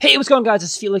Hey, what's going on, guys?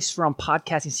 It's Felix from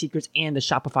Podcasting Secrets and the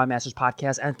Shopify Masters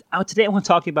podcast. And today I want to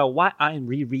talk to you about why I am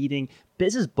rereading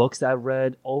business books that I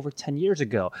read over 10 years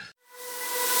ago.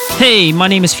 Hey, my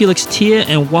name is Felix Tia,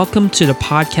 and welcome to the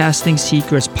Podcasting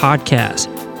Secrets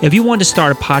podcast. If you want to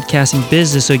start a podcasting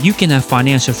business so you can have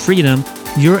financial freedom,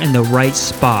 you're in the right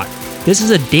spot. This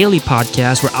is a daily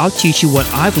podcast where I'll teach you what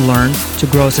I've learned to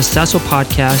grow a successful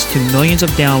podcast to millions of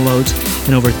downloads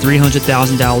and over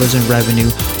 $300,000 in revenue,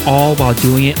 all while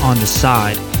doing it on the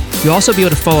side. You'll also be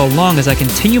able to follow along as I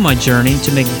continue my journey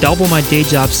to make double my day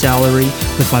job salary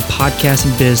with my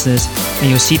podcasting business, and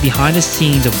you'll see behind the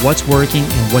scenes of what's working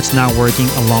and what's not working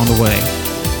along the way.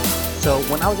 So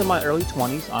when I was in my early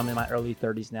 20s, I'm in my early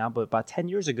 30s now, but about 10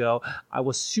 years ago, I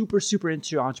was super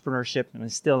into entrepreneurship, and I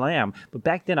still am. But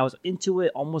back then, I was into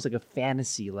it almost like a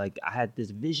fantasy. Like I had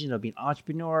this vision of being an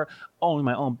entrepreneur, owning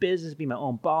my own business, being my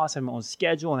own boss, having my own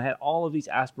schedule, and I had all of these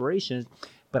aspirations.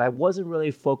 But I wasn't really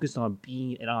focused on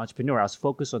being an entrepreneur. I was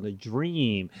focused on the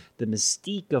dream, the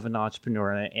mystique of an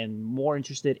entrepreneur, and more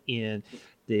interested in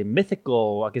the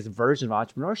mythical, version of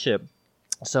entrepreneurship.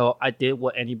 So I did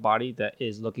what anybody that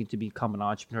is looking to become an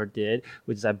entrepreneur did,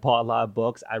 which is I bought a lot of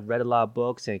books. I read a lot of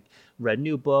books and read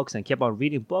new books and kept on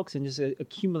reading books and just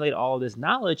accumulate all of this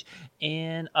knowledge.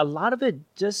 And a lot of it,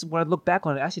 just when I look back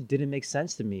on it, actually didn't make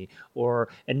sense to me, or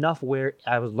enough where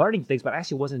I was learning things, but I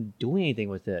actually wasn't doing anything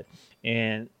with it.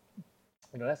 And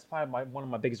that's probably one of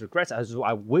my biggest regrets.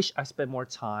 I wish I spent more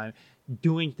time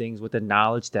doing things with the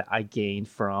knowledge that I gained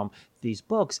from these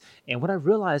books. And what I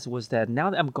realized was that now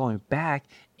that I'm going back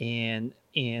and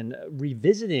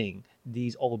revisiting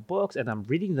these old books and I'm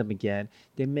reading them again,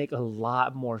 they make a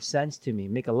lot more sense to me.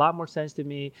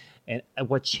 And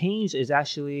what changed is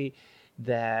actually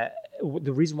that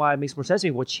the reason why it makes more sense to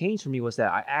me, what changed for me was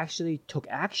that I actually took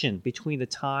action between the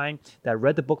time that I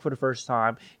read the book for the first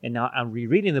time and now I'm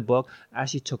rereading the book. I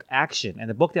actually took action. And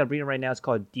the book that I'm reading right now is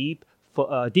called Deep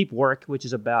Work, which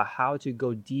is about how to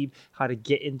go deep, how to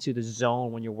get into the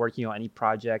zone when you're working on any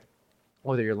project,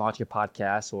 whether you're launching a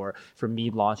podcast, or for me,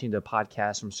 launching the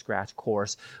podcast from scratch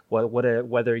course,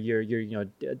 whether you're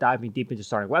diving deep into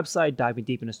starting a website, diving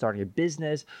deep into starting a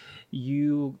business,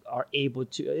 you are able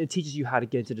to. It teaches you how to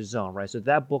get into the zone, right? So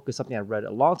that book is something I read a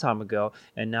long time ago,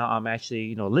 and now I'm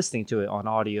actually listening to it on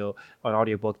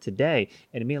audiobook today,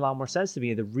 and it made a lot more sense to me.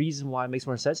 And the reason why it makes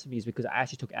more sense to me is because I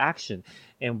actually took action.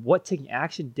 And what taking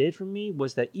action did for me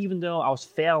was that even though I was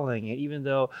failing and even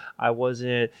though I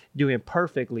wasn't doing it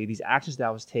perfectly, these actions that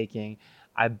I was taking,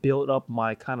 I built up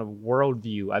my kind of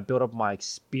worldview. I built up my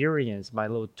experience, my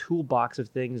little toolbox of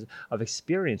things of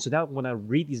experience. So now when I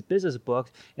read these business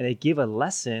books and they give a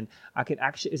lesson,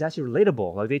 it's actually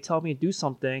relatable. Like they tell me to do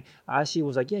something, I actually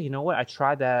was like, yeah, you know what? I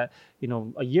tried that,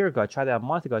 a year ago. I tried that a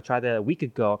month ago. I tried that a week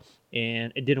ago,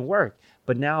 and it didn't work.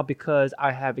 But now because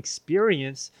I have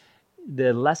experience,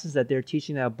 the lessons that they're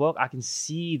teaching in that book, I can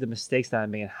see the mistakes that I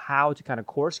made and how to kind of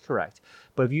course correct.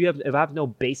 But if I have no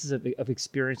basis of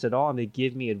experience at all, and they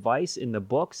give me advice in the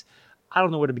books, I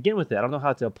don't know where to begin with it. I don't know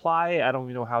how to apply it. I don't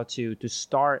even know how to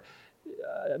start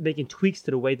making tweaks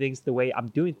to the way I'm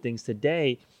doing things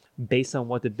today, based on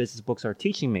what the business books are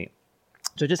teaching me.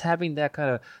 So just having that kind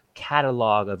of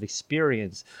catalog of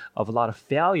experience, of a lot of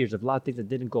failures, of a lot of things that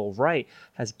didn't go right,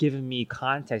 has given me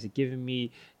context, it's given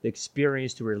me the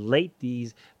experience to relate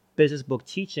these business book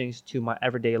teachings to my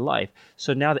everyday life.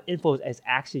 So now the info is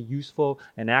actually useful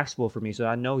and actionable for me. So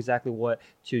I know exactly what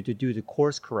to do to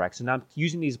course correct. So now I'm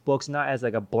using these books not as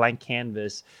like a blank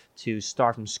canvas to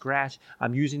start from scratch.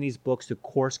 I'm using these books to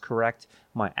course correct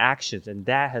my actions. And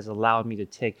that has allowed me to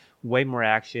take way more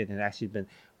action and actually been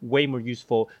way more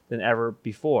useful than ever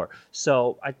before.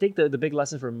 So I think the big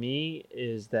lesson for me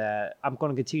is that I'm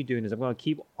going to continue doing this. I'm going to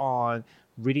keep on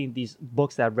reading these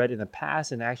books that I've read in the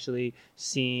past and actually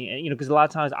seeing, and because a lot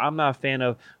of times I'm not a fan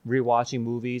of rewatching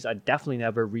movies. I definitely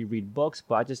never reread books,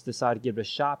 but I just decided to give it a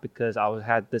shot because I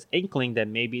had this inkling that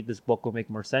maybe this book will make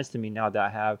more sense to me now that I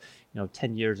have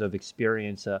 10 years of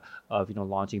experience of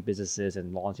launching businesses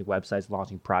and launching websites,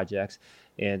 launching projects,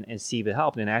 and see if it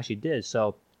helped, and it actually did.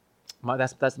 So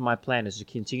that's my plan, is to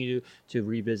continue to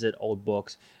revisit old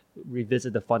books,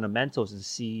 revisit the fundamentals, and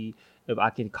see if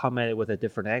I can come at it with a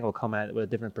different angle, come at it with a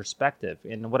different perspective.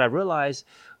 And what I realized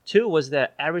too was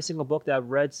that every single book that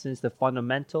I've read since the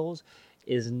fundamentals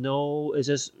is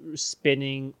just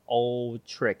spinning old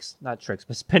tricks, not tricks,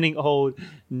 but spinning old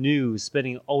news,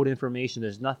 spinning old information.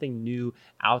 There's nothing new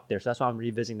out there. So that's why I'm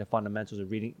revisiting the fundamentals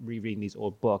of rereading these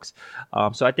old books.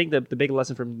 So I think the big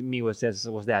lesson for me was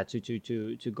that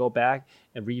to go back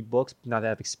and read books now that I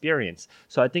have experience.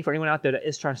 So I think for anyone out there that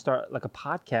is trying to start like a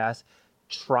podcast,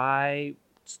 try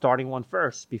starting one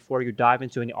first before you dive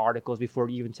into any articles, before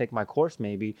you even take my course.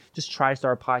 Maybe just try to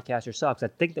start a podcast yourself,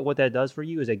 because I think that what that does for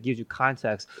you is it gives you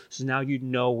context. So now you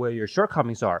know where your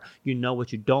shortcomings are. You know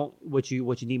what you don't, what you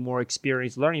need more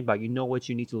experience learning about. You know what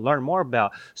you need to learn more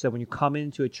about, so that when you come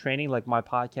into a training like my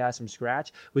podcast from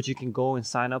scratch, which you can go and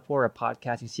sign up for at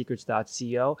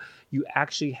podcastingsecrets.co, you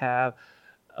actually have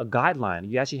a guideline.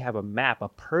 You actually have a map, a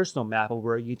personal map of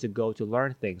where you need to go to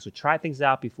learn things. So try things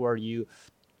out before you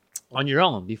on your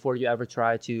own, before you ever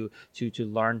try to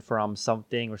learn from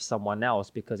something or someone else,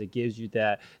 because it gives you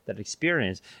that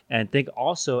experience. And I think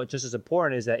also just as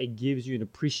important is that it gives you an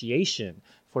appreciation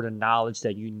for the knowledge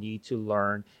that you need to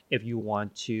learn if you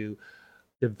want to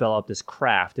develop this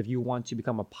craft. If you want to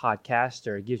become a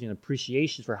podcaster, it gives you an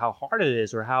appreciation for how hard it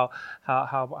is, or how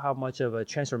much of a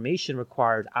transformation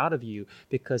required out of you,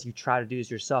 because you try to do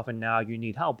this yourself and now you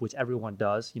need help, which everyone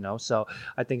does, So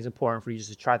I think it's important for you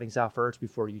just to try things out first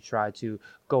before you try to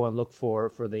go and look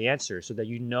for the answers, so that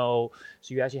so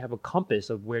you actually have a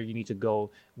compass of where you need to go,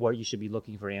 what you should be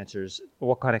looking for answers,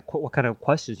 what kind of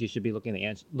questions you should be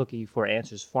looking for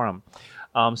answers from.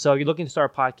 So you're looking to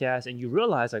start a podcast and you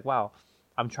realize, like, wow,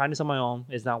 I'm trying this on my own.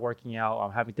 It's not working out.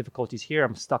 I'm having difficulties here.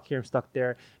 I'm stuck here. I'm stuck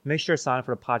there. Make sure to sign up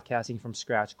for the Podcasting from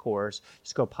Scratch course.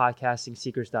 Just go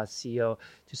podcastingsecrets.co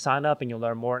to sign up, and you'll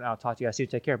learn more. And I'll talk to you guys soon.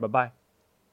 Take care. Bye-bye.